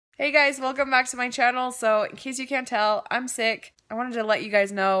Hey guys, welcome back to my channel. So in case you can't tell, I'm sick. I wanted to let you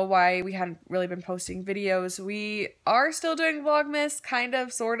guys know why we hadn't really been posting videos. We are still doing Vlogmas, kind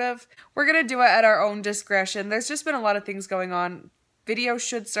of, sort of. We're gonna do it at our own discretion. There's just been a lot of things going on. Videos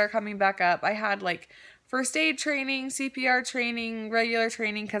should start coming back up. I had like first aid training, CPR training, regular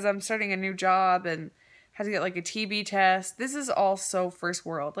training because I'm starting a new job and had to get like a TB test. This is all so first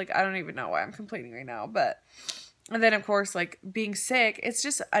world. Like I don't even know why I'm complaining right now, but... And then, of course, like, being sick, it's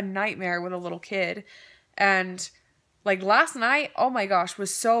just a nightmare with a little kid. And, like, last night, oh my gosh,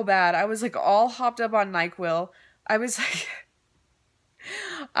 was so bad. I was, like, all hopped up on NyQuil. I was, like...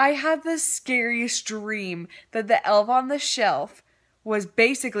 I had the scariest dream that the elf on the shelf was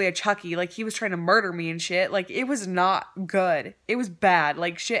basically a Chucky. Like, he was trying to murder me and shit. Like, it was not good. It was bad.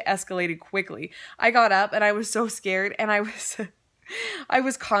 Like, shit escalated quickly. I got up, and I was so scared, and I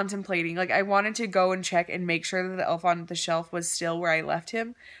was contemplating, like, I wanted to go and check and make sure that the elf on the shelf was still where I left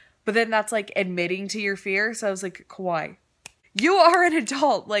him. But then that's, like, admitting to your fear. So I was like, Kawhi, you are an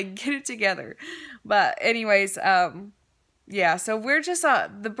adult. Like, get it together. But anyways, yeah, so we're just,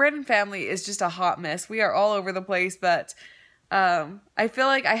 the Brennan family is just a hot mess. We are all over the place, but I feel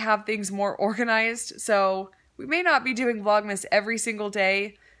like I have things more organized. So we may not be doing Vlogmas every single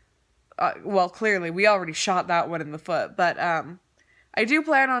day. Well, clearly, we already shot that one in the foot, but I do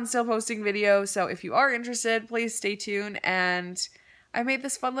plan on still posting videos, so if you are interested, please stay tuned, and I made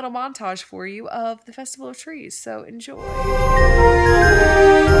this fun little montage for you of the Festival of Trees, so enjoy.